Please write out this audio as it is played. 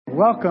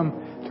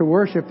Welcome to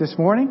worship this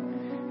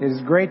morning. It is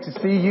great to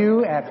see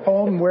you at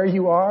home where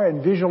you are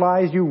and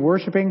visualize you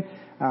worshiping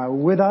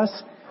with us.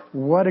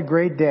 What a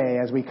great day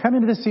as we come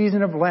into the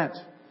season of Lent.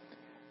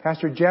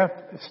 Pastor Jeff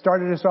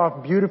started us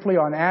off beautifully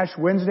on Ash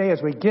Wednesday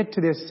as we get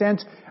to this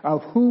sense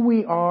of who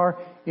we are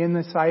in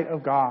the sight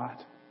of God.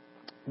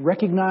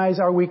 Recognize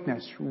our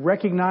weakness,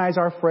 recognize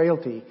our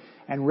frailty,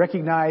 and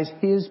recognize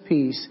His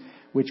peace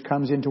which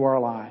comes into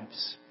our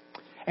lives.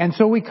 And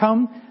so we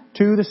come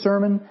to the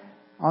Sermon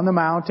on the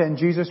Mount and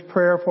Jesus'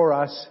 prayer for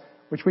us,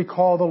 which we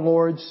call the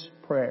Lord's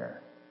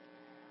Prayer.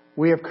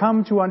 We have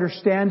come to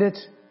understand it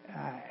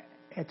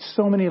at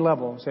so many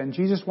levels, and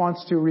Jesus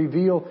wants to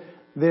reveal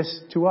this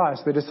to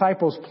us. The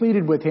disciples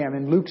pleaded with Him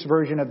in Luke's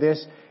version of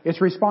this.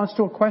 It's response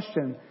to a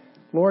question,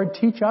 Lord,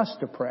 teach us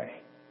to pray.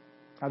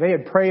 Now, they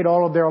had prayed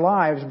all of their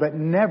lives, but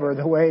never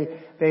the way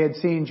they had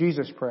seen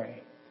Jesus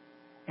pray.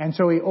 And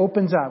so He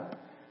opens up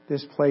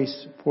this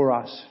place for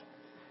us.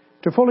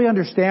 To fully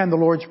understand the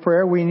Lord's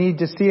Prayer, we need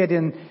to see it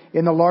in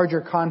the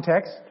larger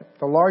context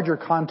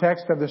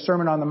of the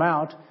Sermon on the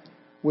Mount,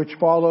 which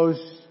follows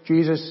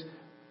Jesus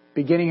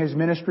beginning His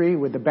ministry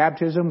with the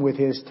baptism, with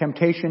His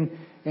temptation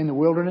in the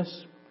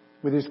wilderness,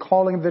 with His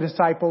calling of the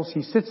disciples.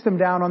 He sits them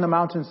down on the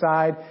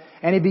mountainside,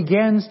 and He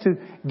begins to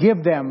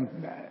give them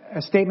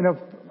a statement of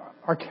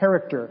our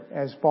character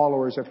as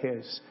followers of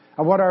His,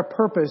 of what our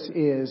purpose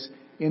is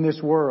in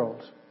this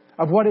world,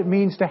 of what it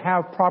means to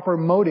have proper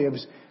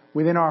motives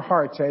within our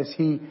hearts as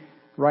He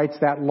writes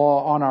that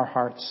law on our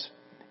hearts.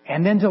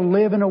 And then to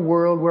live in a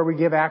world where we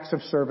give acts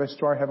of service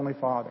to our Heavenly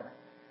Father.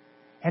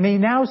 And He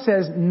now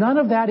says none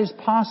of that is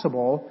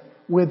possible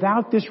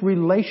without this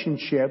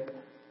relationship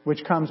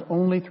which comes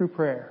only through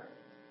prayer.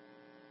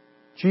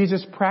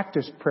 Jesus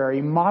practiced prayer.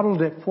 He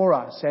modeled it for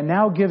us and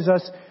now gives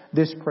us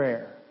this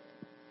prayer.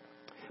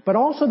 But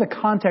also the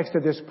context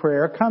of this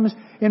prayer comes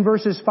in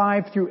verses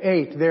 5 through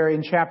 8 there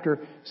in chapter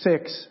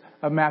 6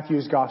 of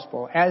Matthew's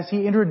Gospel. As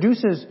He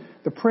introduces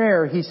the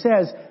prayer, He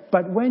says,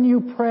 "But when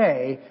you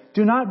pray,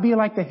 do not be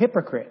like the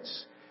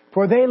hypocrites,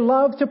 for they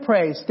love to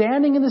pray,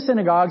 standing in the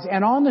synagogues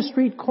and on the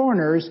street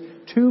corners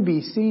to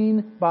be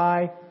seen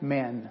by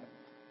men.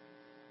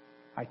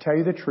 I tell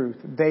you the truth,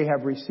 they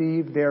have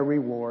received their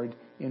reward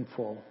in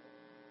full."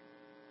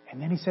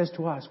 And then He says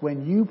to us,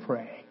 when you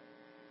pray,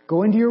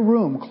 go into your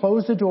room,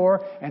 close the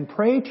door, and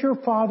pray to your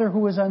Father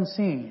who is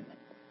unseen.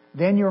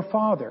 Then your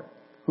Father,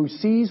 who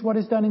sees what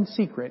is done in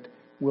secret,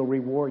 will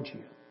reward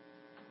you.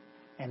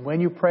 And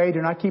when you pray,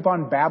 do not keep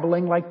on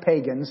babbling like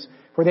pagans,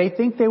 for they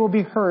think they will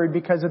be heard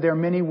because of their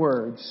many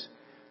words.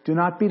 Do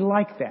not be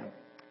like them,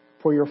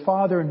 for your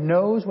Father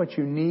knows what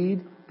you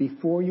need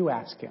before you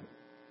ask Him.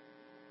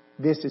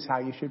 This is how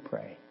you should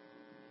pray.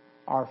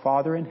 Our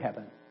Father in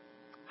heaven,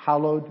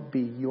 hallowed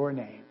be your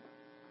name.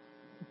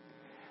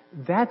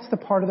 That's the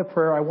part of the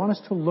prayer I want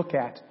us to look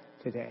at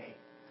today.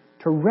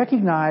 To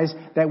recognize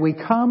that we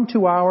come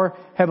to our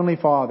Heavenly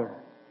Father.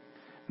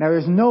 Now,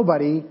 there's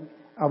nobody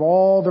of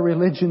all the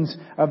religions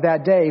of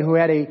that day who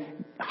had a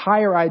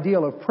higher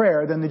ideal of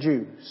prayer than the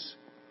Jews.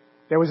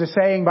 There was a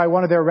saying by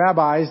one of their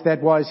rabbis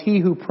that was, "He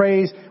who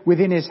prays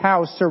within his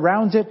house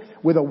surrounds it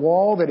with a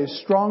wall that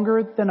is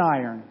stronger than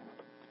iron."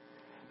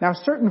 Now,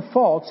 certain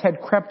faults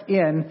had crept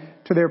in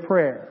to their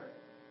prayer.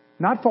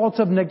 Not faults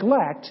of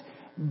neglect,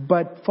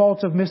 but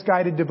faults of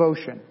misguided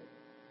devotion.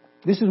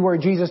 This is where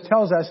Jesus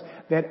tells us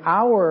that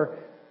our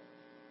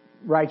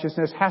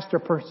righteousness has to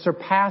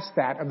surpass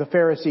that of the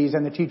Pharisees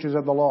and the teachers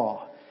of the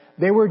law.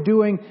 They were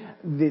doing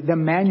the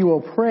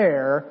manual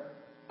prayer,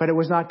 but it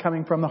was not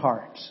coming from the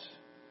hearts.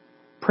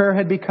 Prayer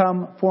had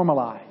become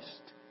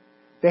formalized.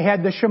 They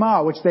had the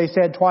Shema, which they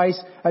said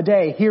twice a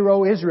day. "Hear,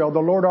 O Israel,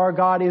 the Lord our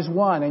God is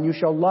one, and you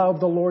shall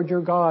love the Lord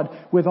your God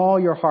with all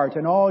your heart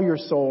and all your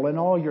soul and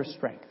all your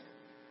strength."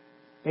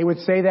 They would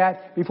say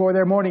that before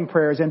their morning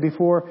prayers and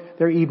before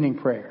their evening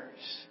prayers.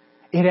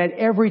 It had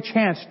every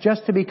chance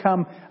just to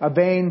become a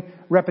vain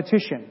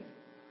repetition.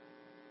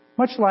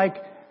 Much like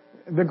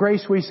the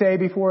grace we say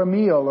before a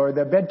meal or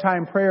the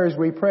bedtime prayers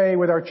we pray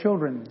with our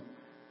children.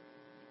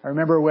 I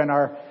remember when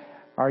our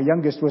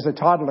youngest was a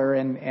toddler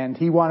and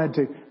he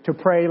wanted to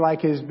pray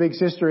like his big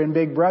sister and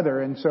big brother.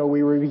 And so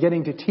we were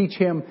beginning to teach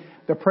him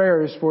the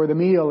prayers for the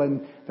meal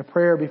and the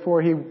prayer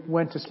before he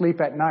went to sleep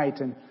at night.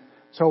 And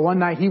so one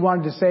night he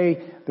wanted to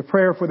say the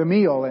prayer for the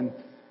meal. And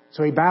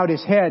so he bowed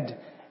his head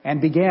and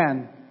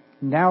began,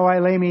 "Now I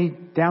lay me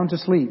down to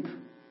sleep."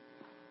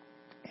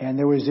 And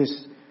there was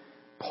this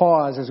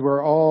pause as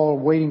we're all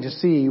waiting to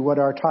see what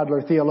our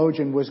toddler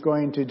theologian was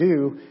going to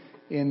do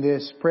in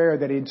this prayer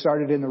that he'd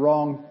started in the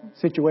wrong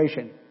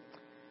situation.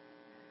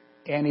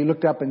 And he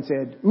looked up and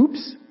said,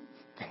 "Oops,"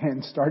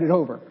 and started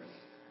over.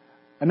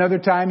 Another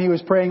time he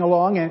was praying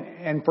along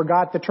and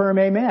forgot the term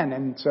amen.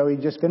 And so he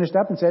just finished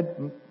up and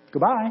said,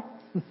 "Goodbye."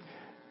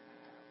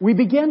 We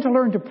begin to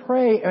learn to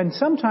pray, and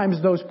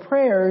sometimes those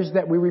prayers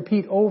that we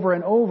repeat over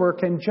and over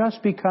can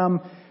just become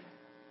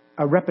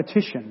a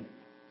repetition.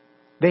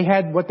 They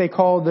had what they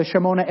called the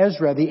Shemona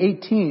Ezra, the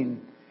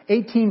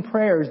 18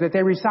 prayers that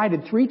they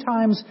recited 3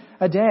 times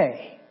a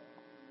day.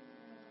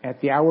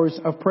 at the hours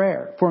of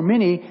prayer. For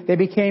many, they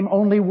became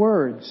only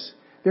words.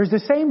 There's the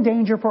same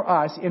danger for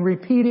us in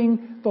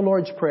repeating the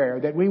Lord's Prayer,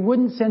 that we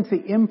wouldn't sense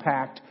the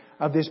impact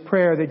of this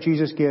prayer that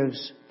Jesus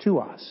gives to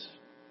us.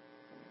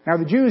 Now,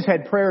 the Jews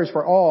had prayers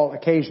for all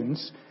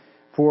occasions,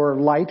 for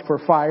light, for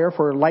fire,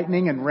 for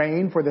lightning and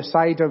rain, for the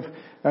sight of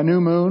a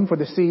new moon, for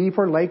the sea,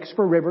 for lakes,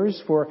 for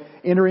rivers, for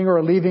entering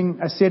or leaving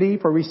a city,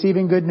 for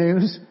receiving good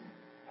news.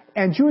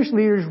 And Jewish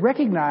leaders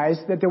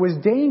recognized that there was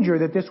danger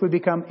that this would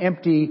become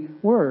empty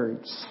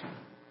words.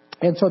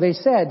 And so they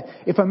said,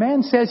 if a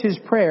man says his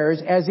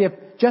prayers as if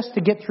just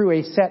to get through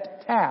a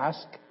set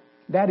task,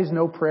 that is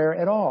no prayer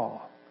at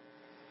all.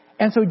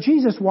 And so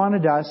Jesus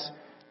wanted us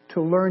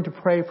to learn to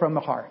pray from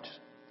the heart.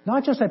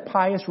 Not just a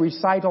pious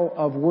recital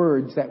of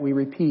words that we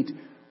repeat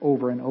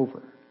over and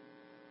over.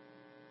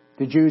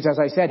 The Jews, as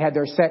I said, had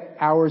their set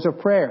hours of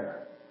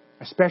prayer.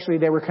 Especially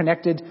they were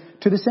connected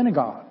to the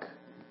synagogue.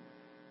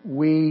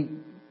 We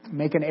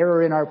make an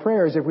error in our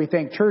prayers if we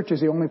think church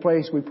is the only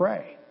place we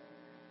pray.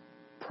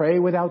 Pray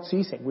without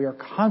ceasing. We are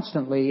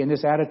constantly in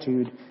this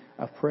attitude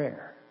of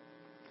prayer.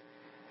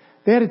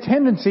 They had a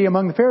tendency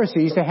among the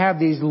Pharisees to have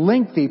these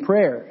lengthy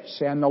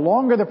prayers. And the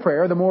longer the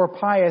prayer, the more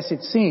pious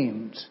it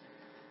seemed.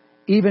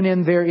 Even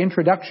in their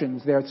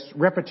introductions, there's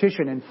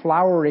repetition and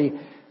flowery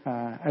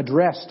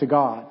address to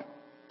God.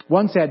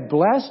 One said,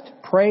 blessed,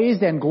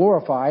 praised, and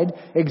glorified,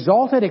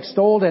 exalted,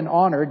 extolled, and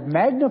honored,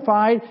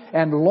 magnified,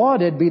 and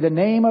lauded be the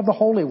name of the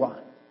Holy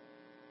One.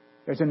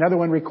 There's another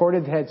one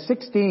recorded that had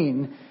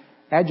 16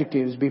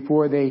 adjectives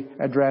before they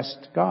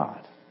addressed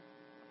God.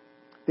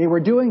 They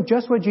were doing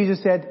just what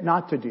Jesus said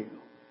not to do.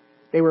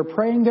 They were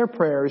praying their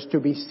prayers to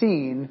be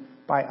seen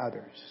by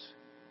others.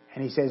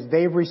 And he says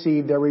they've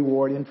received their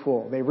reward in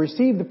full. They've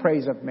received the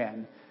praise of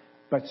men,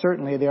 but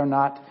certainly they are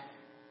not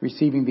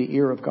receiving the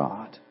ear of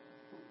God.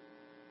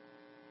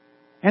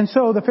 And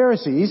so the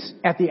Pharisees,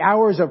 at the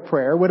hours of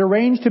prayer, would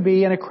arrange to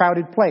be in a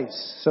crowded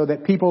place so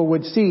that people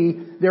would see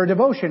their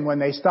devotion when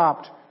they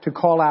stopped to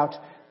call out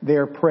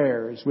their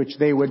prayers, which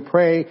they would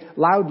pray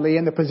loudly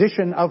in the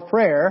position of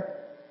prayer,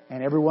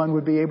 and everyone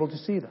would be able to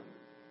see them.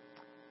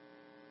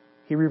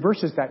 He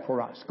reverses that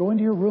for us. Go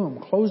into your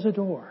room, close the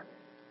door,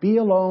 be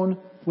alone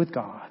with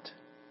God,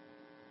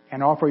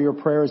 and offer your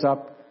prayers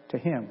up to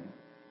Him.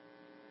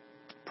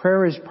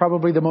 Prayer is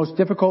probably the most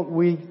difficult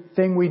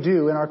thing we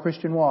do in our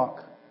Christian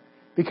walk,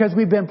 because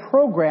we've been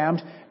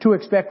programmed to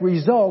expect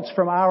results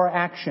from our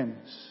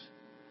actions.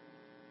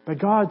 But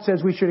God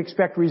says we should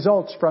expect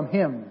results from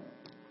Him.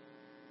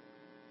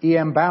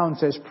 E.M. Bound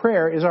says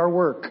prayer is our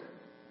work.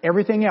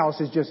 Everything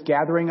else is just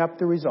gathering up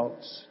the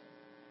results.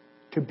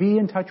 To be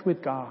in touch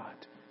with God,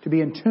 to be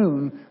in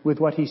tune with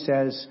what He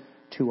says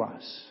to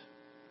us.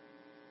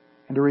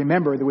 And to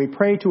remember that we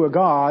pray to a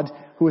God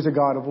who is a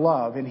God of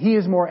love. And He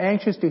is more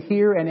anxious to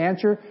hear and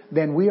answer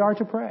than we are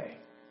to pray.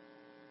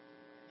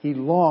 He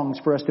longs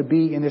for us to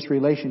be in this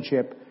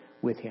relationship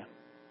with Him.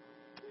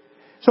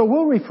 So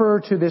we'll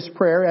refer to this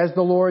prayer as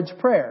the Lord's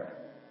Prayer.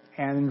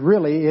 And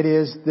really it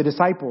is the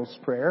disciples'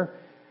 prayer.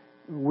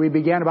 We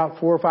began about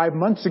 4 or 5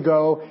 months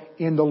ago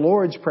in the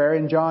Lord's Prayer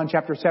in John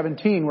chapter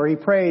 17, where He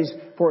prays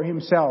for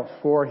Himself,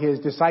 for His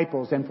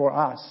disciples, and for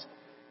us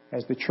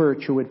as the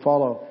church who would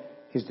follow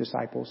His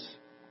disciples.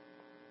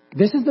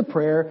 This is the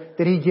prayer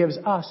that He gives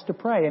us to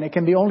pray, and it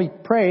can be only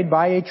prayed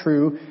by a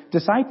true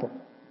disciple.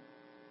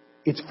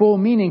 Its full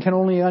meaning can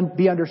only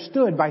be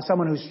understood by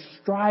someone who's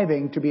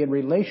striving to be in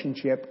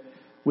relationship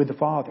with the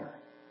Father.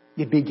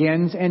 It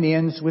begins and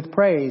ends with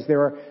praise. There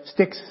are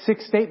six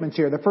statements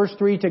here. The first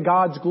 3 to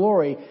God's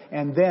glory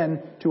and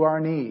then to our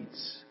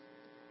needs.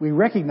 We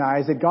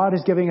recognize that God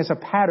is giving us a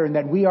pattern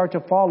that we are to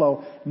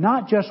follow,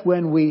 not just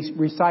when we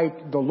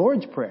recite the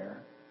Lord's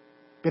Prayer,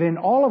 but in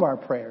all of our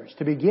prayers,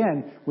 to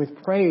begin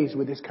with praise,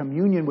 with this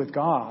communion with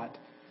God,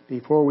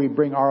 before we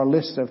bring our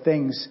list of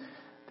things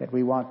that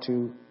we want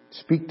to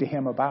speak to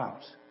Him about.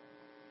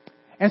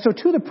 And so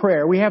to the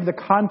prayer, we have the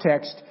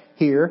context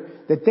here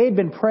that they'd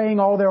been praying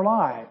all their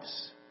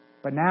lives.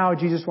 But now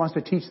Jesus wants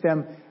to teach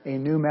them a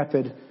new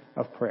method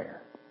of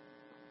prayer.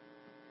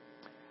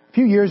 A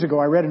few years ago,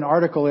 I read an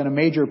article in a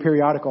major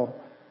periodical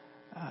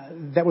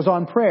that was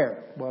on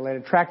prayer. Well, it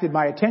attracted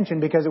my attention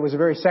because it was a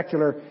very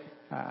secular,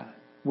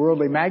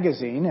 worldly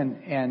magazine,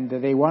 and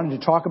they wanted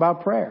to talk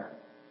about prayer.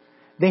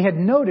 They had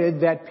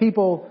noted that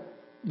people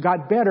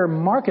got better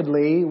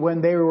markedly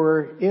when they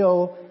were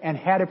ill and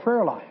had a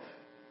prayer life.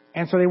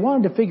 And so they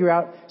wanted to figure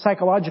out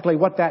psychologically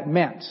what that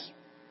meant.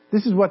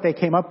 This is what they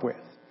came up with.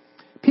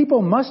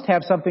 People must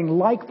have something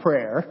like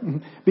prayer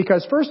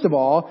because, first of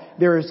all,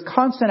 there is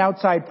constant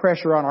outside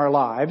pressure on our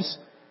lives.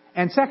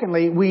 And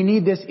secondly, we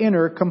need this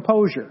inner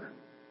composure.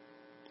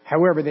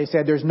 However, they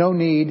said there's no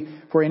need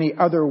for any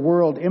other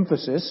world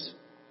emphasis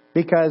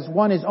because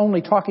one is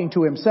only talking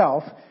to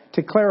himself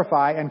to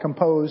clarify and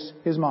compose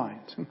his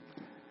mind.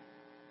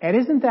 And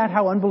isn't that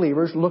how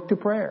unbelievers look to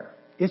prayer?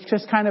 It's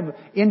just kind of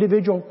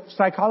individual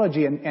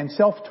psychology and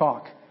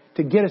self-talk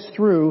to get us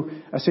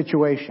through a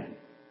situation.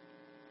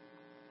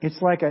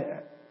 It's like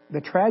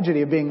the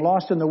tragedy of being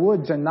lost in the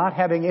woods and not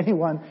having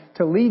anyone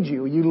to lead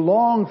you. You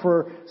long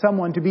for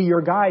someone to be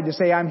your guide, to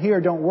say, I'm here,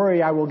 don't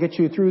worry, I will get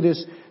you through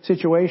this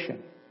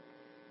situation.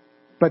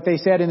 But they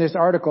said in this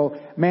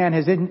article, man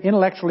has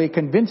intellectually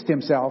convinced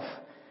himself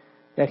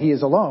that he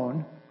is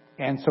alone,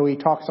 and so he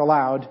talks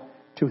aloud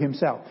to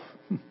himself.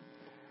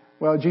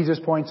 Well, Jesus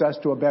points us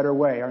to a better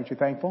way. Aren't you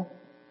thankful?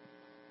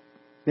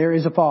 There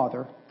is a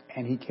Father,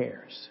 and He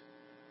cares.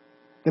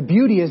 The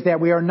beauty is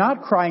that we are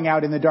not crying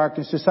out in the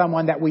darkness to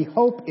someone that we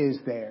hope is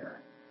there.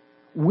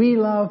 We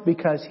love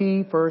because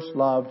He first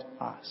loved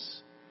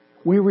us.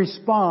 We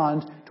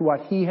respond to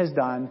what He has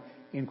done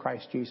in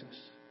Christ Jesus.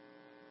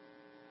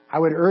 I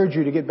would urge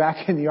you to get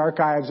back in the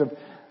archives of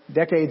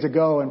decades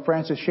ago and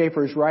Francis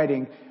Schaeffer's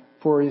writing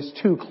for his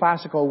two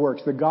classical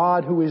works, The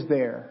God Who Is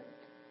There,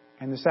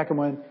 and the second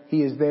one,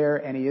 He is there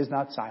and He is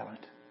not silent.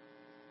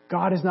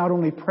 God is not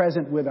only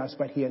present with us,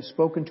 but He has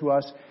spoken to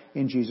us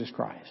in Jesus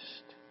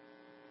Christ.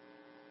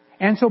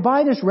 And so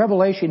by this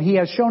revelation, He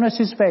has shown us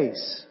His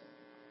face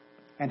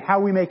and how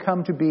we may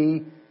come to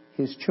be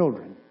His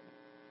children.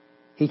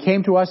 He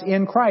came to us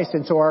in Christ,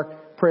 and so our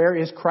prayer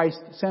is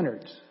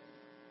Christ-centered.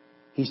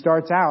 He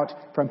starts out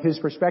from His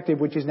perspective,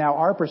 which is now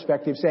our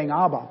perspective, saying,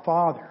 Abba,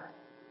 Father.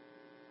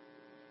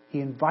 He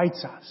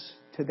invites us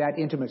to that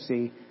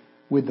intimacy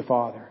with the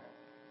Father.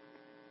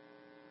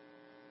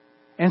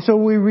 And so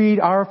we read,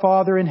 Our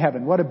Father in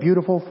heaven. What a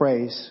beautiful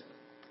phrase.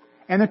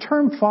 And the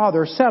term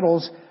Father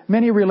settles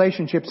many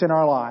relationships in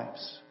our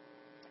lives.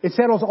 It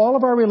settles all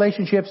of our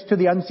relationships to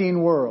the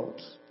unseen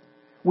world.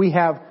 We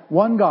have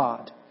one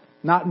God,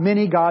 not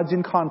many gods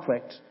in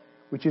conflict,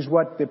 which is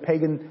what the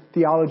pagan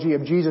theology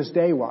of Jesus'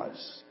 day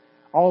was.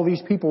 All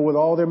these people with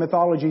all their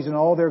mythologies and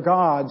all their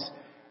gods.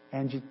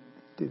 And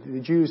the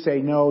Jews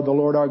say, no, the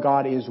Lord our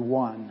God is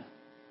one.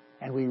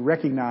 And we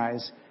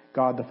recognize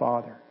God the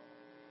Father.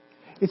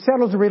 It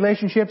settles the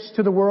relationships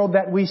to the world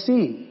that we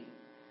see.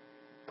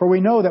 For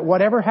we know that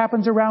whatever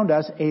happens around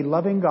us, a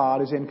loving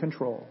God is in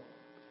control.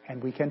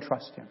 And we can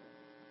trust Him.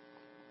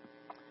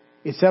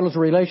 It settles the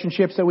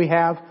relationships that we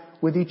have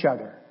with each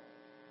other.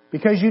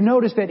 Because you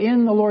notice that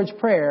in the Lord's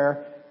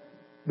Prayer,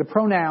 the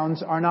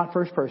pronouns are not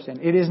first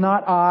person. It is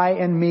not I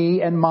and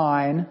me and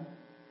mine.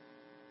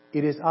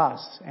 It is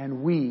us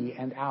and we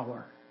and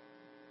our.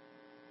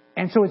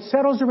 And so it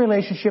settles the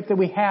relationship that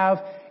we have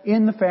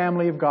in the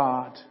family of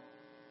God.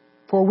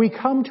 For we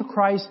come to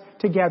Christ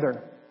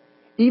together.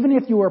 Even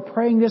if you are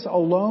praying this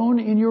alone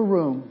in your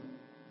room,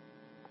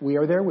 we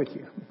are there with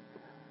you.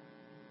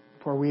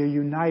 For we are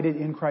united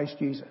in Christ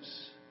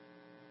Jesus.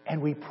 And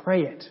we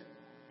pray it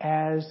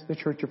as the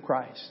Church of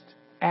Christ,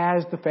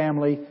 as the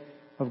family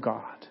of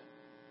God.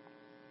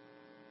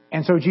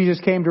 And so Jesus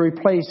came to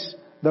replace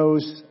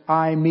those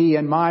I, me,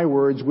 and my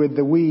words with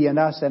the we and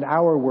us and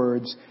our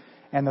words.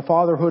 And the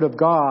fatherhood of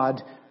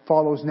God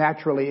follows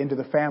naturally into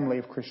the family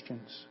of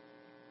Christians.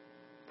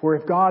 For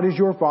if God is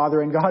your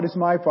Father and God is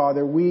my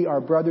Father, we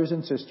are brothers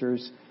and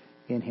sisters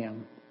in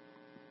Him.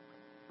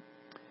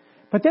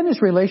 But then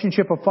this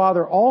relationship of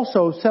Father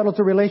also settles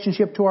the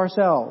relationship to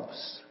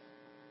ourselves.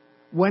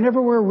 Whenever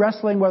we're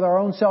wrestling with our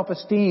own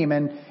self-esteem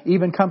and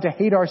even come to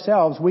hate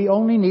ourselves, we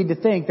only need to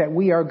think that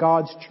we are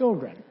God's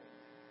children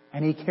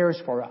and He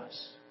cares for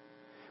us.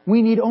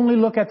 We need only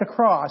look at the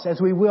cross,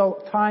 as we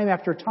will time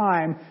after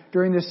time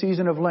during this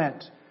season of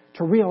Lent,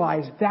 to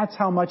realize that's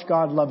how much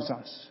God loves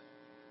us.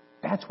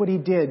 That's what He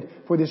did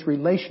for this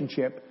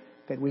relationship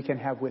that we can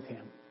have with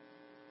Him.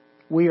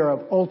 We are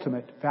of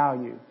ultimate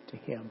value to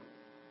Him.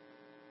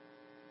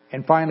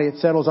 And finally, it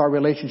settles our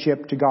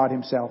relationship to God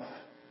Himself.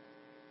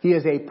 He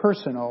is a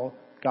personal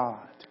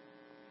God.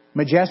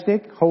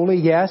 Majestic, holy,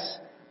 yes,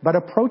 but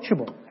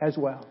approachable as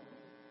well.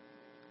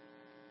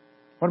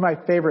 One of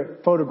my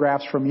favorite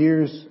photographs from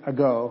years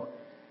ago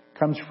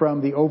comes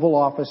from the Oval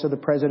Office of the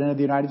President of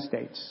the United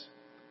States.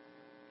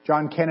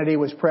 John Kennedy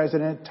was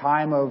president,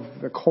 time of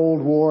the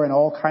Cold War and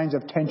all kinds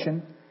of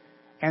tension.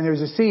 And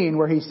there's a scene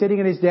where he's sitting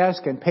at his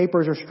desk and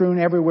papers are strewn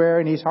everywhere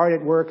and he's hard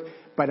at work.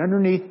 But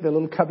underneath the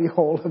little cubby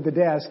hole of the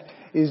desk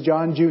is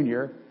John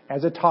Jr.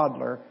 as a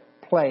toddler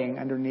playing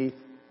underneath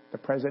the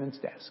president's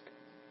desk.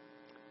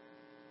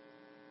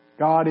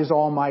 God is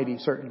almighty,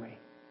 certainly.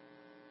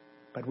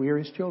 But we are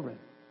His children.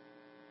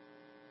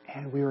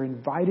 And we are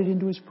invited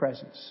into His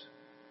presence.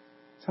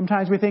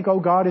 Sometimes we think, oh,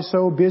 God is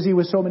so busy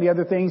with so many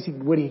other things.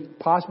 Would He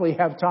possibly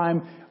have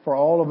time for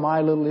all of my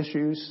little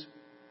issues?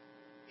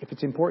 If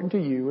it's important to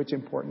you, it's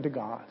important to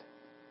God.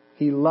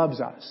 He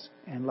loves us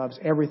and loves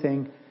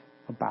everything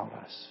about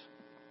us.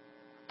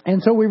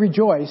 And so we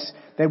rejoice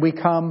that we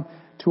come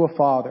to a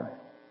Father.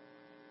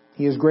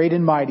 He is great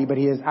and mighty, but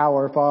He is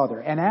our Father.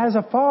 And as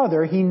a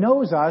Father, He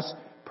knows us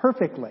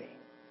perfectly.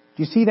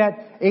 Do you see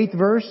that 8th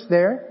verse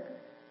there?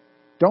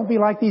 Don't be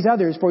like these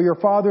others, for your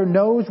Father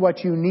knows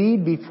what you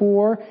need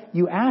before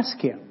you ask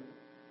Him.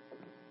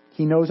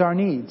 He knows our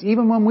needs.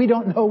 Even when we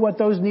don't know what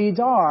those needs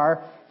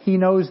are, He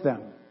knows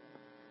them.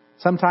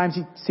 Sometimes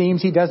it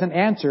seems He doesn't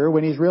answer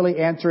when He's really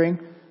answering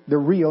the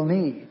real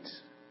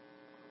needs.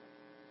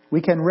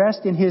 We can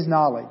rest in His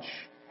knowledge.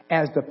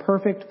 As the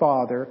perfect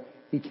Father,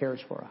 He cares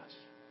for us.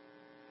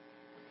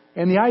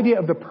 And the idea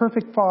of the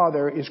perfect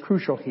Father is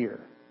crucial here.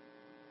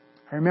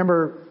 I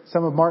remember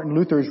some of Martin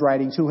Luther's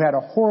writings who had a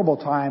horrible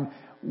time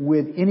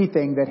with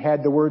anything that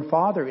had the word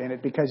Father in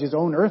it because his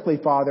own earthly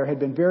father had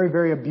been very,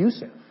 very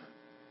abusive.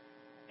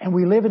 And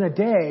we live in a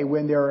day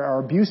when there are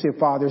abusive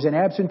fathers and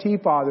absentee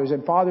fathers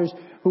and fathers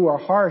who are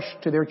harsh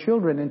to their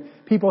children. And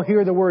people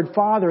hear the word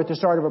Father at the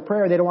start of a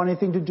prayer. They don't want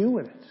anything to do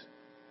with it.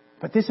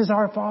 But this is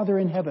our Father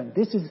in heaven.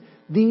 This is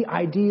the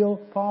ideal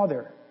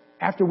Father,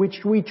 after which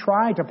we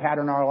try to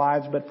pattern our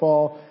lives but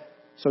fall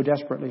so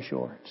desperately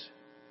short.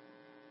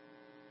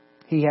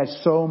 He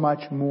has so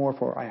much more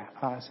for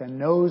us and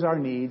knows our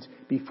needs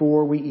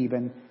before we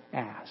even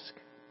ask.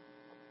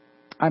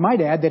 I might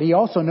add that He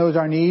also knows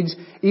our needs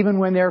even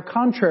when they're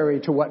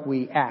contrary to what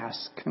we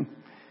ask.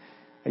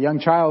 A young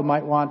child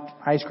might want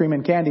ice cream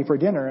and candy for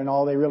dinner, and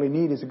all they really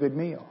need is a good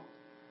meal.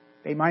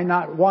 They might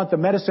not want the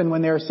medicine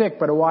when they're sick,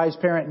 but a wise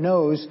parent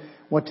knows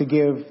what to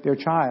give their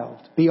child.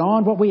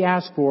 Beyond what we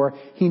ask for,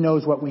 He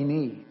knows what we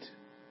need.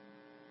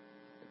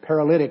 The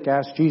paralytic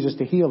asked Jesus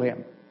to heal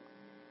him.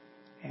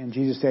 And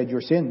Jesus said,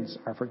 your sins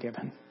are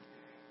forgiven.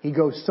 He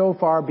goes so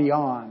far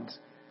beyond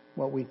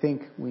what we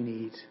think we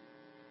need.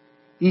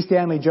 E.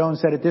 Stanley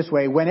Jones said it this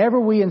way: whenever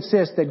we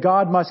insist that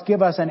God must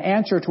give us an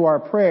answer to our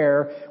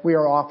prayer, we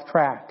are off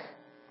track.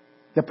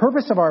 The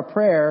purpose of our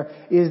prayer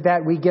is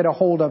that we get a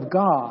hold of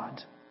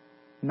God,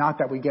 not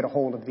that we get a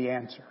hold of the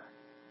answer.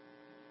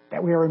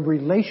 That we are in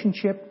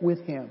relationship with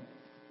Him.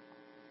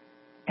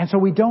 And so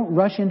we don't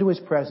rush into His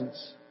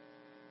presence.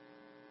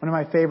 One of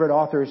my favorite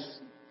authors,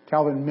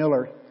 Calvin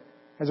Miller,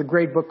 has a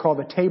great book called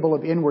The Table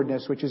of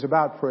Inwardness, which is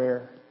about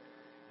prayer.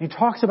 He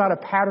talks about a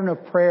pattern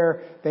of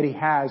prayer that he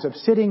has, of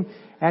sitting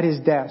at his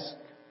desk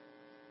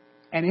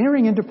and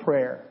entering into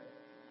prayer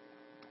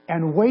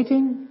and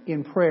waiting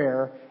in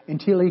prayer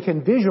until he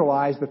can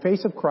visualize the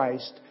face of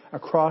Christ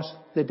across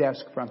the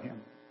desk from him.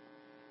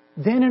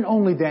 Then and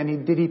only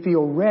then did he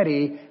feel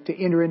ready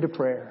to enter into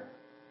prayer,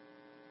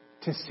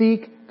 to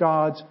seek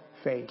God's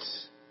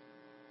face.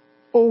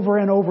 Over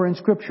and over in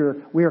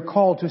Scripture, we are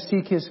called to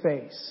seek His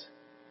face.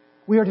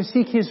 We are to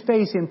seek His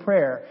face in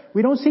prayer.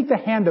 We don't seek the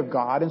hand of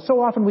God. And so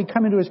often we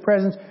come into His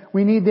presence,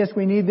 we need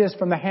this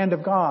from the hand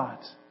of God.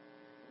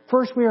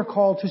 First, we are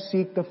called to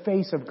seek the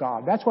face of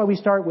God. That's why we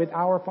start with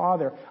our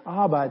Father.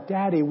 Abba,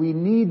 Daddy, we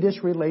need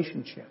this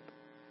relationship.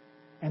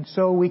 And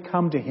so we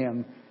come to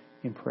Him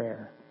in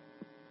prayer.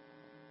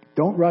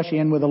 Don't rush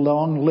in with a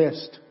long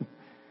list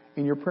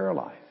in your prayer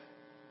life.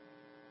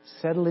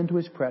 Settle into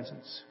His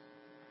presence.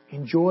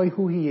 Enjoy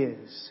who He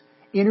is.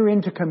 Enter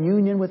into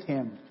communion with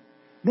Him.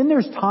 Then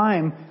there's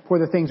time for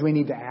the things we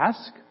need to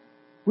ask.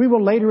 We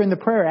will later in the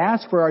prayer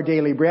ask for our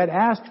daily bread,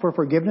 ask for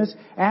forgiveness,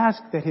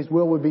 ask that His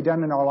will would be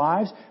done in our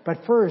lives. But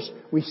first,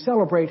 we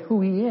celebrate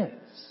who He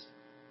is.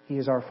 He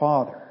is our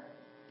Father.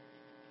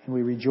 And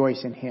we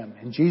rejoice in Him.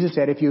 And Jesus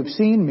said, if you have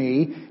seen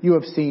me, you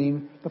have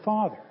seen the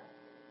Father.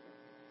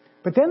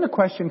 But then the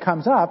question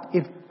comes up,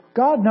 if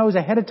God knows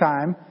ahead of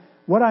time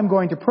what I'm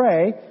going to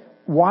pray,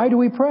 why do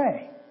we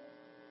pray?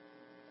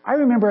 I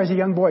remember as a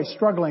young boy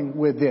struggling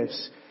with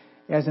this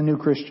as a new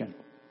Christian.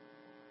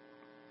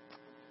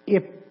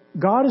 If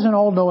God is an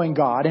all-knowing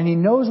God and He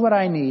knows what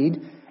I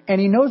need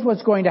and He knows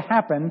what's going to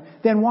happen,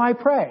 then why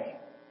pray?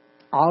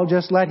 I'll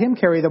just let Him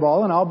carry the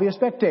ball and I'll be a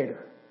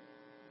spectator.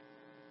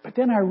 But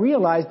then I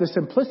realized the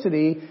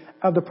simplicity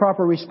of the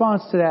proper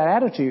response to that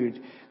attitude.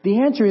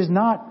 The answer is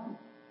not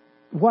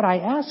what I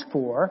ask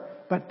for,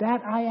 but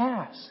that I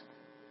ask.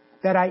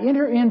 That I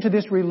enter into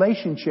this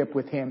relationship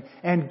with Him.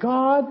 And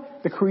God,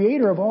 the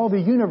Creator of all the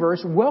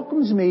universe,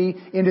 welcomes me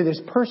into this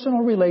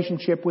personal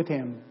relationship with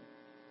Him.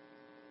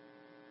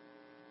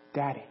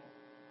 Daddy,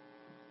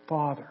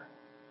 Father.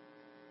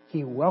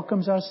 He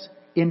welcomes us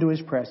into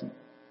His presence.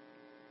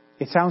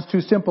 It sounds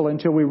too simple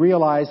until we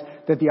realize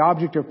that the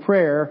object of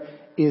prayer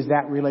is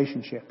that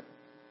relationship.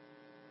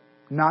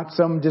 Not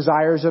some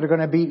desires that are going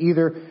to be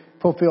either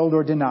fulfilled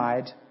or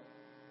denied.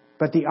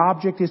 But the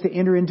object is to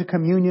enter into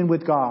communion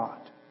with God.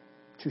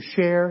 To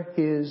share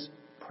His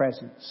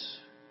presence.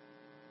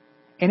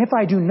 And if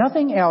I do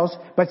nothing else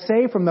but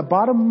say from the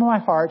bottom of my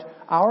heart,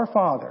 Our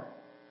Father,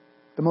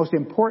 the most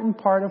important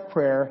part of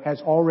prayer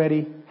has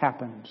already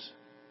happened.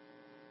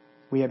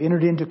 We have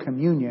entered into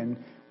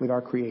communion with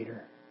our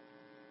Creator.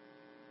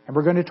 And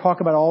we're going to talk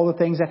about all the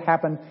things that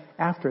happen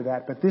after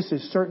that, but this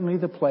is certainly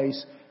the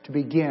place to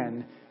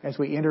begin as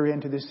we enter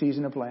into this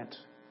season of Lent.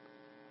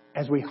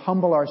 As we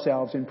humble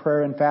ourselves in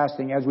prayer and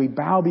fasting, as we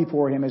bow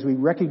before Him, as we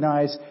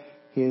recognize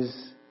His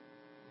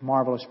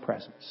marvelous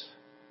presence.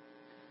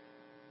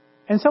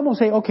 And some will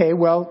say, okay,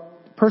 well,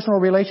 personal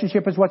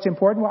relationship is what's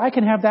important. Well, I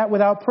can have that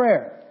without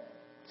prayer.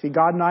 See,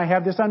 God and I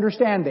have this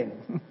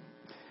understanding.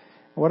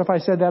 What if I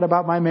said that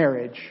about my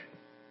marriage?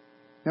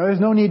 No, there's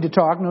no need to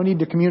talk, no need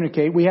to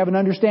communicate. We have an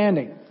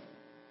understanding.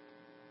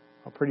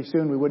 Well, pretty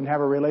soon we wouldn't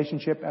have a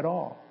relationship at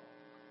all.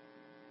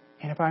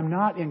 And if I'm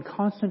not in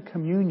constant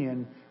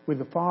communion with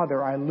the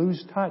Father, I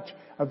lose touch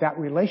of that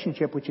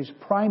relationship which is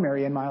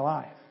primary in my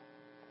life.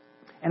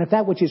 And if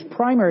that which is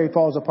primary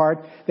falls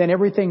apart, then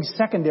everything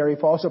secondary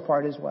falls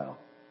apart as well.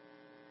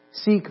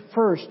 Seek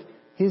first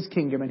His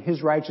kingdom and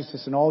His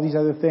righteousness and all these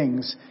other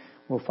things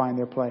will find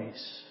their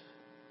place.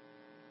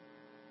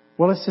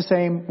 Well, it's the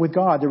same with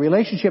God. The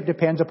relationship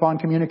depends upon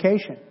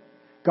communication.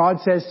 God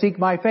says, seek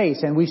my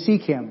face, and we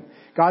seek Him.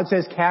 God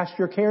says, cast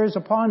your cares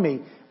upon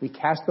me. We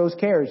cast those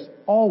cares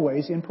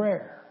always in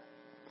prayer.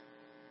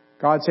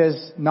 God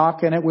says,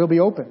 knock and it will be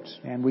opened,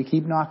 and we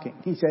keep knocking.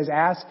 He says,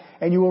 ask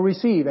and you will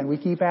receive, and we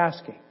keep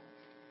asking.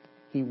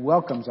 He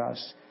welcomes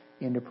us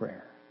into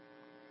prayer.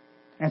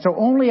 And so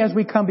only as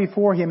we come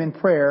before Him in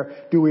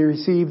prayer do we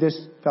receive this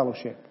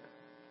fellowship.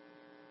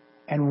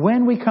 And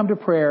when we come to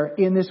prayer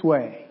in this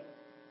way,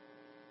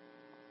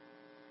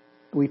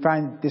 we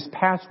find this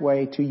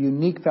pathway to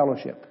unique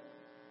fellowship.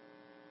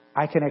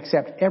 I can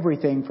accept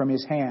everything from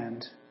His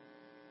hand,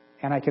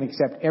 and I can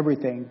accept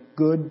everything,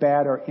 good,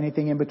 bad, or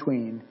anything in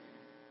between,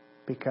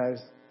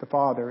 because the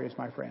Father is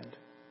my friend.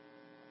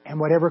 And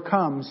whatever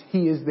comes,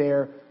 He is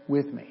there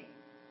with me.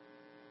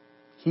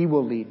 He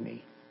will lead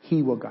me.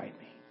 He will guide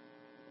me.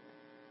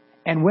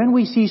 And when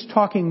we cease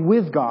talking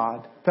with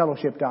God,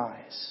 fellowship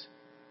dies.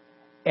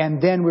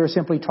 And then we're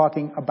simply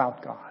talking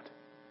about God.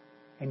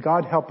 And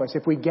God help us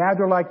if we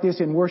gather like this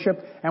in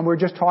worship and we're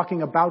just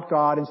talking about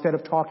God instead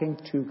of talking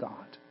to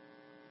God.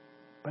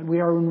 But we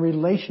are in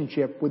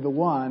relationship with the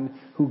one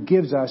who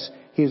gives us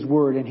His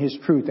Word and His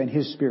truth and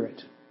His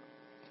Spirit.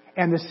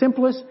 And the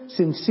simplest,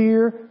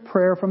 sincere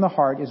prayer from the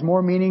heart is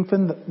more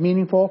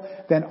meaningful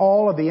than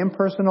all of the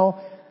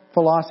impersonal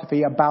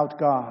philosophy about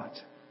God.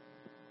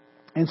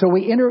 And so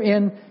we enter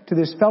into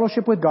this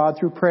fellowship with God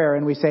through prayer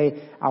and we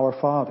say, Our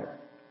Father.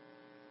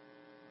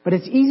 But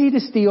it's easy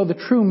to steal the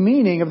true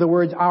meaning of the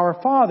words Our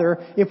Father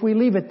if we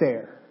leave it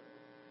there.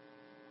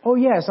 Oh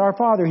yes, our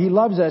Father, He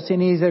loves us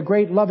and He's a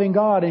great loving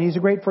God and He's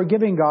a great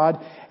forgiving God,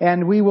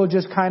 and we will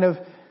just kind of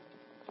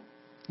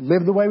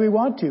live the way we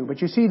want to.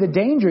 But you see the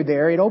danger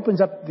there. It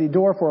opens up the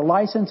door for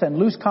license and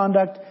loose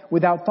conduct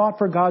without thought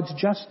for God's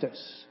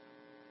justice.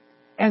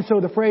 And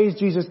so the phrase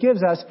Jesus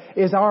gives us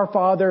is Our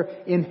Father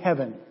in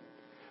heaven.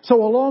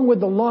 So along with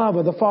the love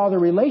of the Father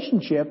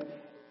relationship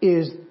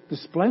is the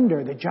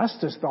splendor, the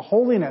justice, the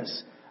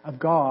holiness of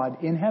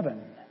God in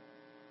heaven.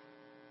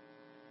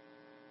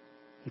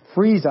 He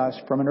frees us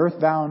from an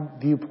earthbound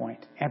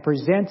viewpoint and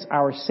presents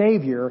our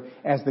Savior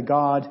as the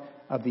God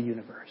of the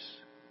universe.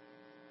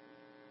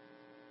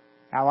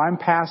 Now, I'm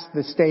past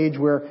the stage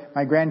where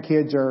my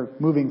grandkids are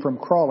moving from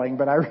crawling,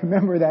 but I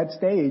remember that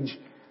stage.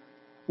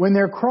 When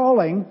they're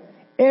crawling,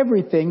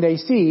 everything they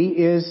see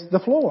is the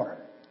floor.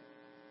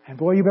 And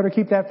boy, you better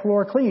keep that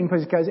floor clean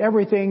because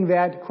everything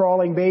that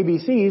crawling baby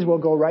sees will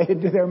go right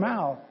into their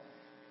mouth.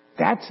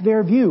 That's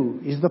their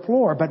view, is the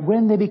floor. But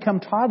when they become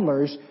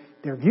toddlers,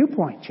 their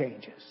viewpoint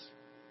changes.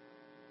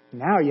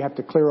 Now you have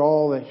to clear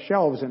all the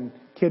shelves and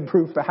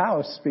kid-proof the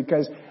house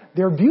because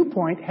their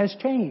viewpoint has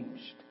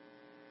changed.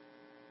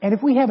 And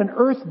if we have an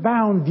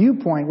earthbound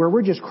viewpoint where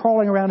we're just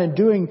crawling around and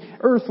doing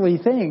earthly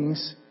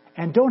things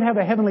and don't have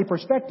a heavenly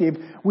perspective,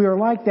 we are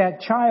like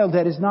that child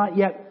that has not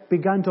yet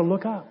begun to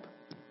look up.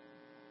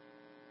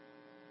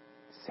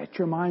 Set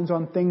your minds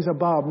on things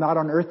above, not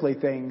on earthly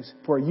things.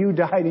 For you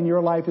died and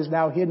your life is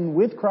now hidden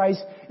with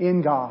Christ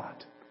in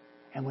God.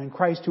 And when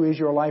Christ, who is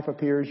your life,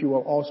 appears, you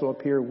will also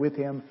appear with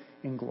Him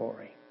in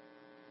glory.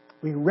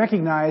 We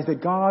recognize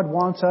that God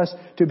wants us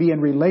to be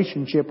in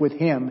relationship with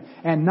Him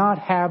and not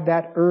have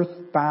that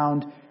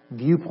earthbound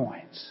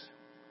viewpoints.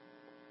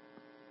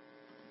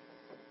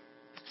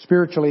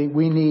 Spiritually,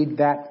 we need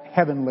that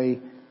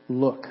heavenly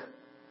look.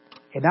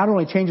 It not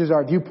only changes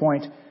our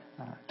viewpoint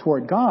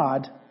toward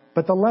God,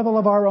 but the level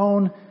of our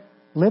own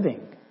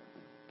living.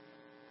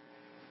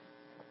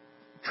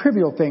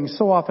 Trivial things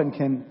so often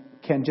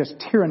can just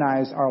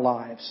tyrannize our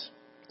lives.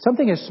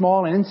 Something as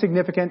small and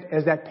insignificant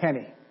as that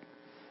penny.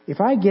 If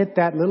I get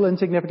that little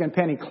insignificant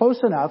penny close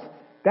enough,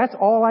 that's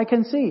all I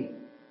can see.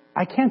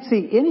 I can't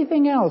see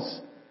anything else.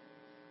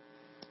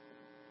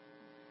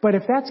 But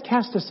if that's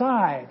cast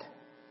aside,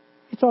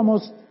 it's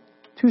almost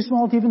too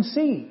small to even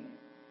see.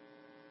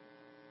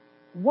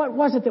 What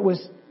was it that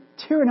was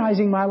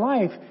tyrannizing my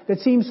life that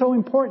seemed so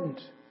important?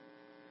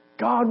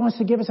 God wants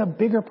to give us a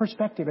bigger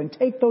perspective and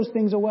take those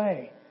things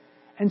away.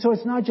 And so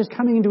it's not just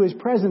coming into His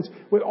presence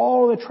with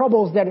all the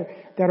troubles that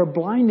are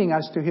blinding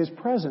us to His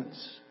presence,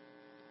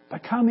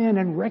 but come in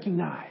and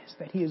recognize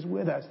that He is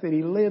with us, that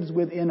He lives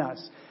within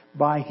us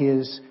by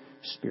His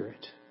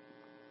Spirit.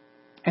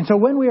 And so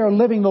when we are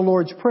living the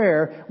Lord's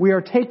Prayer, we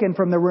are taken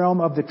from the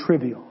realm of the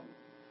trivial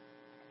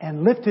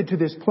and lifted to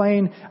this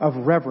plane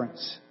of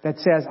reverence that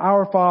says,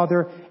 Our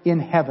Father in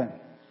heaven,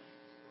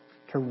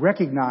 to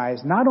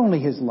recognize not only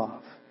His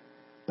love,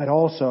 but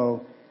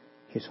also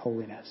His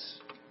holiness.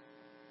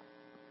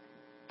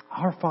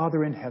 Our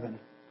Father in heaven,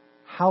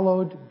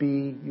 hallowed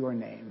be your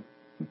name.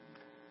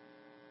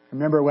 I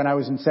remember when I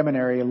was in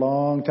seminary a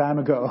long time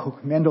ago,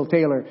 Mendel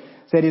Taylor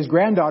said his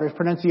granddaughter's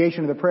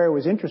pronunciation of the prayer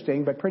was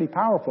interesting, but pretty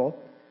powerful.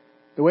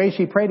 The way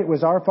she prayed it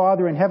was, Our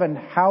Father in heaven,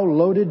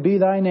 hallowed be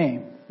thy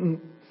name.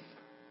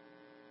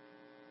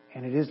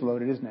 And it is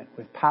loaded, isn't it?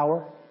 With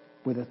power,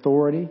 with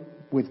authority,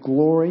 with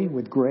glory,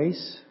 with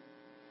grace.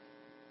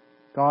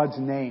 God's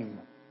name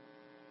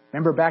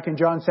Remember back in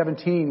John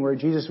 17 where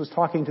Jesus was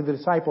talking to the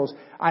disciples,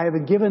 I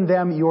have given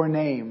them your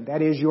name.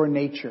 That is your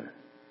nature.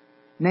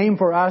 Name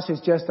for us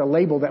is just a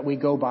label that we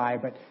go by,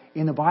 but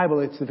in the Bible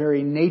it's the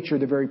very nature,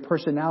 the very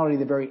personality,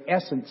 the very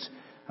essence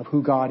of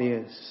who God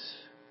is.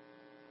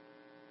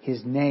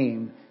 His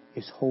name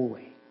is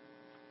holy.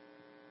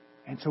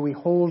 And so we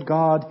hold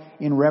God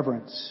in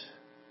reverence.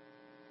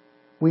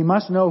 We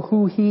must know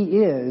who He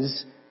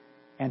is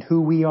and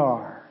who we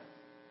are.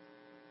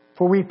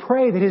 For we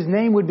pray that His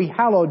name would be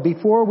hallowed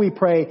before we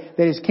pray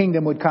that His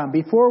kingdom would come,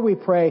 before we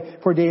pray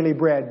for daily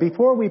bread,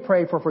 before we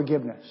pray for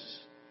forgiveness.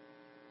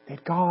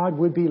 That God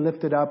would be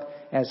lifted up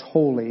as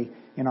holy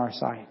in our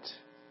sight.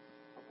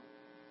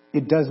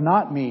 It does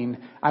not mean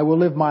I will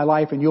live my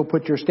life and you'll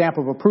put your stamp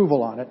of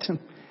approval on it.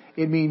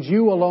 It means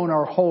you alone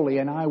are holy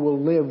and I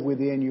will live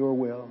within your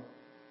will.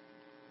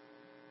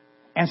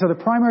 And so the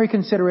primary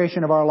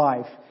consideration of our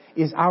life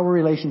is our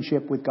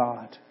relationship with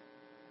God.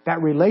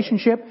 That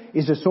relationship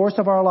is the source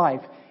of our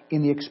life.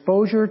 In the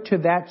exposure to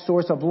that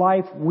source of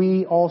life,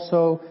 we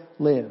also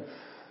live.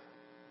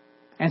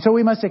 And so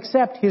we must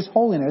accept His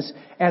holiness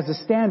as the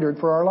standard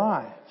for our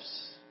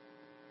lives.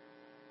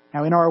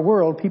 Now in our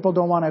world, people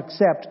don't want to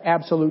accept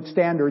absolute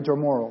standards or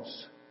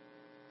morals.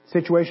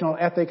 Situational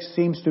ethics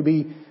seems to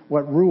be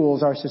what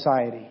rules our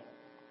society.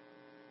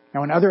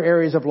 Now in other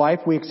areas of life,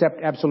 we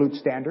accept absolute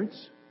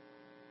standards.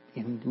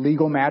 In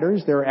legal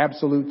matters, there are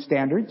absolute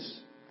standards.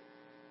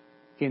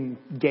 In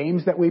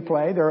games that we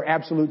play, there are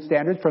absolute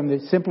standards. From the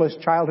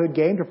simplest childhood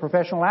game to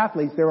professional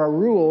athletes, there are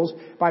rules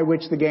by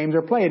which the games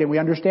are played. And we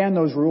understand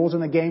those rules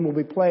and the game will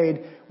be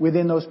played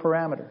within those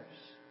parameters.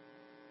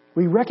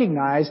 We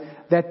recognize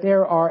that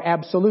there are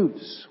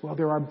absolutes. Well,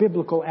 there are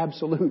biblical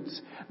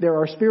absolutes. There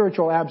are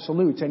spiritual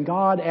absolutes. And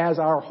God, as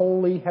our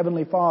holy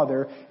Heavenly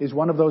Father, is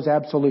one of those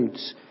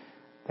absolutes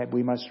that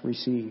we must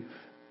receive.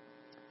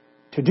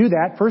 To do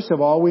that, first of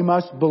all, we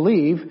must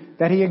believe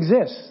that He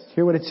exists.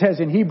 Hear what it says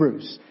in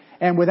Hebrews.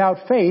 And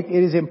without faith,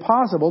 it is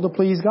impossible to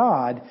please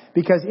God,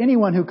 because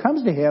anyone who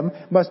comes to Him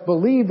must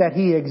believe that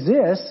He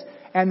exists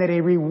and that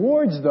He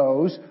rewards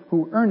those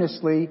who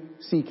earnestly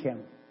seek Him.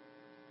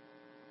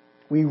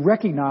 We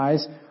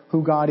recognize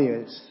who God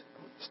is,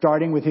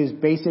 starting with His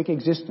basic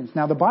existence.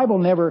 Now, the Bible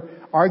never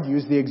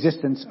argues the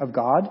existence of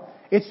God.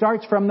 It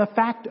starts from the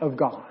fact of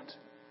God,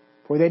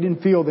 for they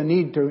didn't feel the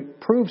need to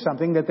prove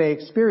something that they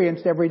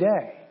experienced every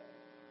day.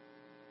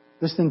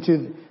 Listen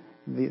to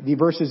the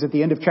verses at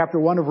the end of chapter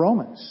 1 of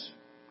Romans.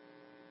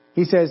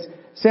 He says,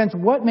 since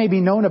what may be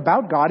known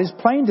about God is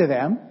plain to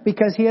them,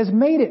 because He has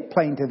made it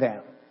plain to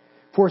them.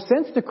 For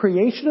since the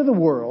creation of the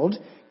world,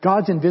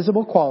 God's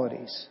invisible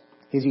qualities,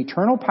 His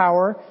eternal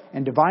power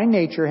and divine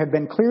nature have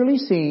been clearly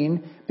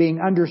seen, being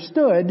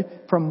understood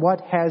from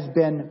what has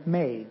been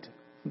made,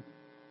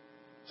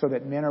 so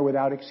that men are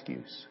without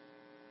excuse.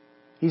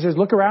 He says,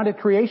 look around at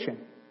creation.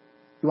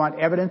 You want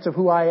evidence of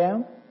who I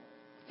am?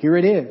 Here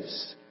it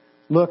is.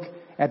 Look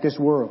at this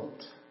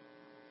world.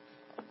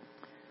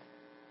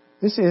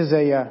 This is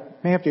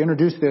may have to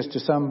introduce this to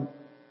some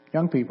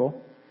young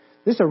people.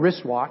 This is a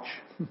wristwatch.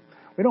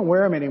 We don't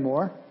wear them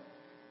anymore.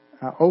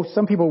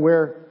 Some people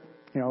wear,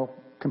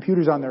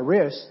 computers on their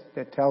wrists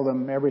that tell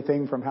them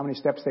everything from how many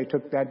steps they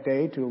took that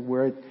day to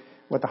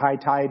what the high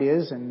tide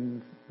is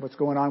and what's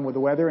going on with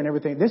the weather and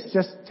everything. This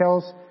just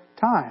tells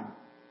time.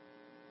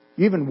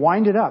 You even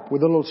wind it up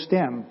with a little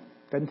stem.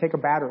 Doesn't take a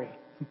battery.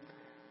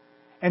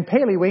 And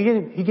Paley,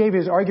 when he gave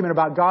his argument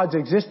about God's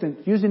existence,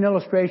 used an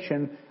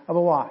illustration of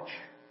a watch.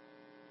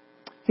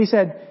 He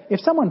said, if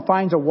someone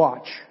finds a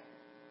watch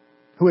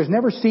who has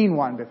never seen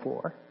one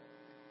before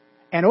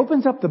and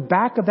opens up the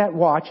back of that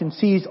watch and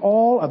sees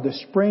all of the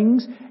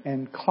springs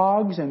and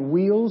cogs and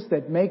wheels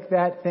that make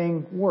that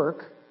thing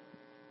work,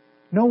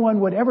 no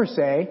one would ever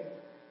say,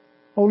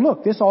 oh,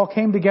 look, this all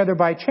came together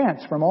by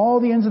chance. From all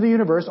the ends of the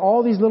universe,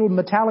 all these little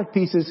metallic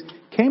pieces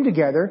came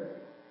together,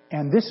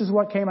 and this is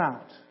what came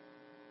out.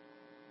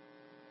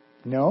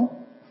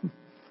 No.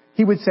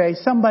 He would say,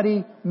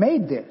 somebody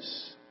made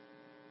this.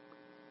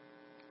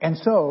 And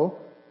so,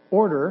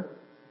 order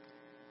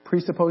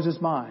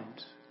presupposes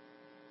mind.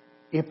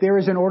 If there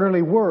is an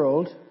orderly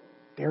world,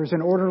 there is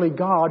an orderly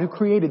God who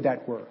created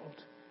that world.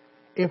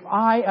 If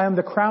I am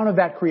the crown of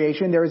that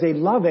creation, there is a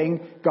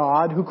loving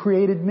God who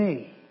created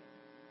me.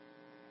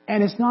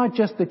 And it's not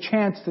just the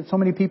chance that so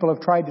many people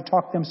have tried to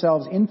talk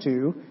themselves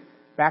into.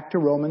 Back to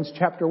Romans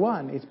chapter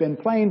 1. It's been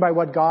plain by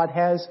what God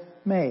has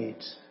made.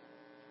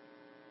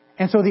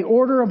 And so the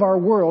order of our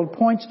world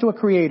points to a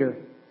creator.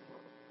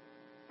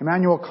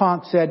 Immanuel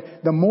Kant said,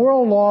 the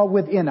moral law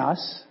within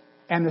us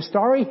and the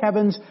starry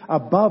heavens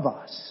above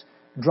us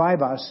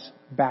drive us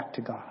back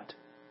to God.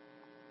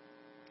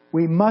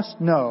 We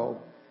must know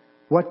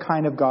what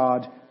kind of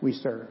God we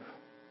serve.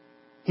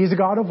 He's a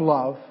God of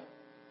love.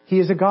 He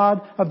is a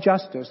God of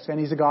justice, and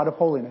He's a God of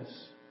holiness.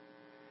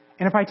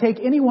 And if I take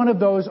any one of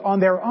those on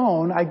their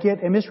own, I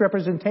get a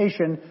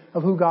misrepresentation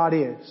of who God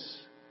is.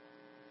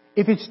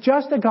 If it's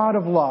just a God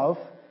of love,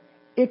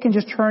 it can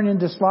just turn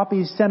into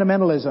sloppy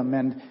sentimentalism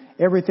and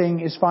everything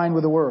is fine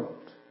with the world.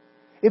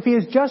 If He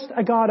is just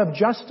a God of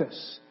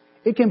justice,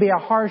 It can be a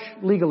harsh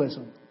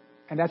legalism.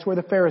 And that's where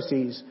the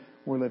Pharisees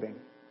were living.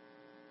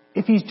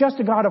 If He's just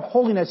a God of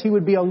holiness, He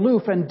would be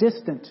aloof and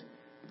distant.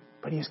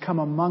 But He has come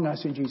among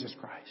us in Jesus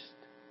Christ.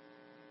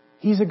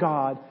 He's a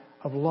God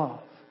of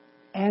love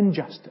and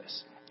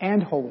justice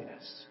and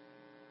holiness.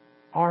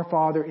 Our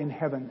Father in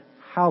heaven,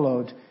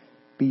 hallowed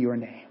be your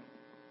name.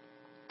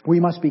 We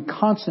must be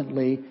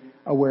constantly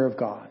aware of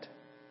God.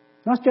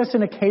 Not just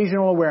an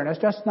occasional awareness,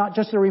 not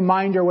just a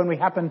reminder when we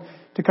happen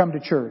to come to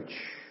church.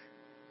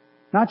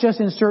 Not just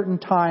in certain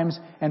times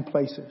and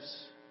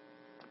places.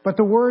 But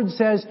the Word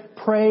says,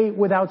 pray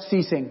without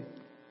ceasing.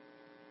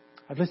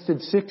 I've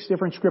listed 6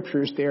 different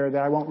scriptures there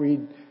that I won't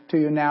read to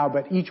you now,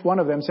 but each one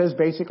of them says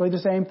basically the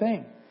same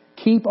thing.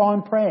 Keep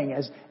on praying.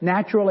 As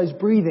natural as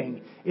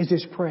breathing is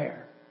this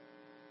prayer.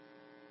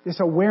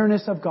 This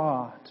awareness of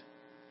God.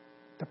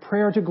 The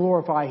prayer to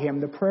glorify Him,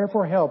 the prayer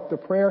for help, the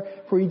prayer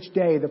for each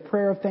day, the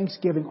prayer of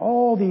thanksgiving.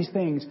 All these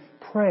things,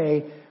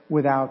 pray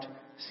without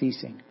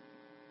ceasing.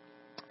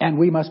 And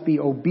we must be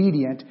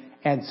obedient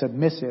and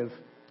submissive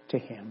to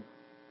Him.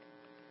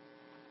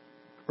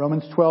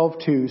 Romans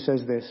 12:2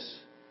 says this,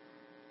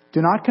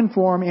 do not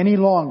conform any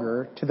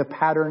longer to the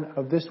pattern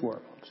of this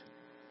world,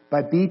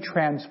 but be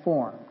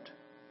transformed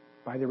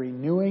by the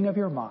renewing of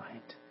your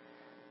mind,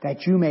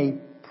 that you may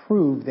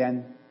prove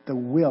then the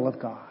will of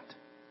God,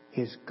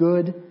 His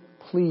good,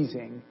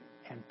 pleasing,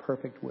 and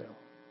perfect will.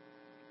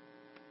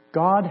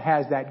 God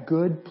has that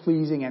good,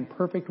 pleasing, and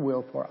perfect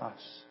will for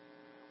us.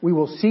 We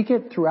will seek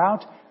it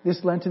throughout this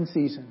Lenten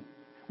season.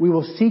 We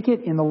will seek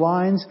it in the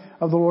lines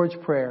of the Lord's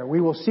Prayer.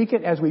 We will seek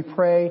it as we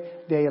pray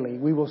daily.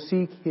 We will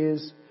seek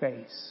His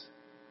face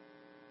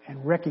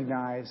and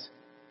recognize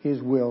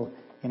His will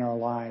in our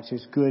lives,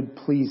 His good,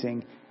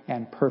 pleasing,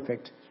 and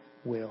perfect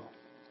will.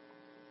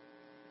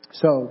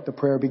 So the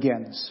prayer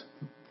begins.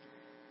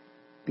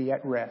 Be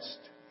at rest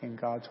in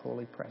God's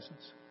holy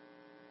presence.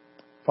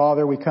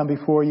 Father, we come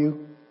before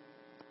you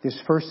this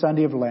first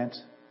Sunday of Lent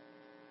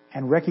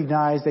and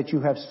recognize that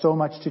you have so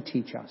much to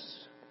teach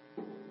us.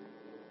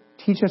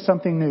 Teach us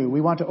something new. We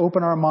want to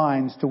open our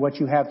minds to what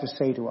you have to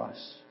say to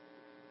us.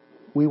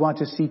 We want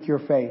to seek your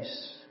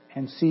face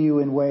and see you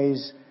in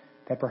ways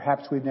that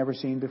perhaps we've never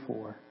seen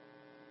before.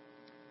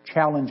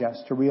 Challenge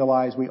us to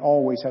realize we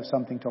always have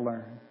something to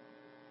learn.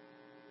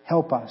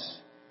 Help us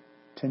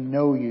to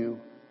know you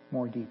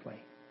more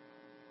deeply.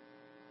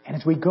 And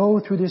as we go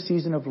through this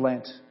season of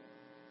Lent,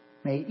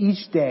 may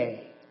each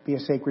day be a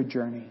sacred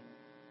journey.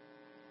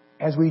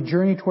 As we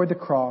journey toward the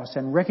cross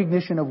and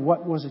recognition of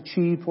what was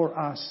achieved for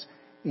us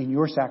in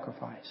your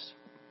sacrifice,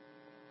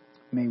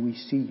 may we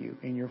see you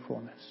in your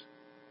fullness.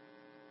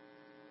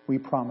 We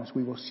promise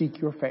we will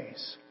seek your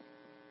face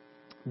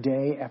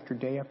day after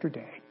day after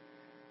day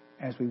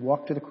as we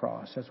walk to the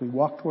cross, as we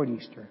walk toward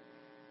Easter,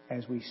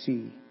 as we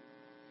see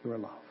your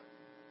love.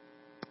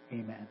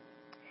 Amen.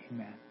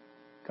 Amen.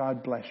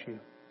 God bless you.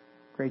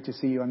 Great to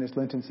see you on this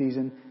Lenten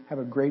season. Have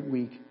a great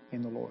week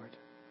in the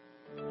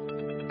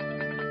Lord.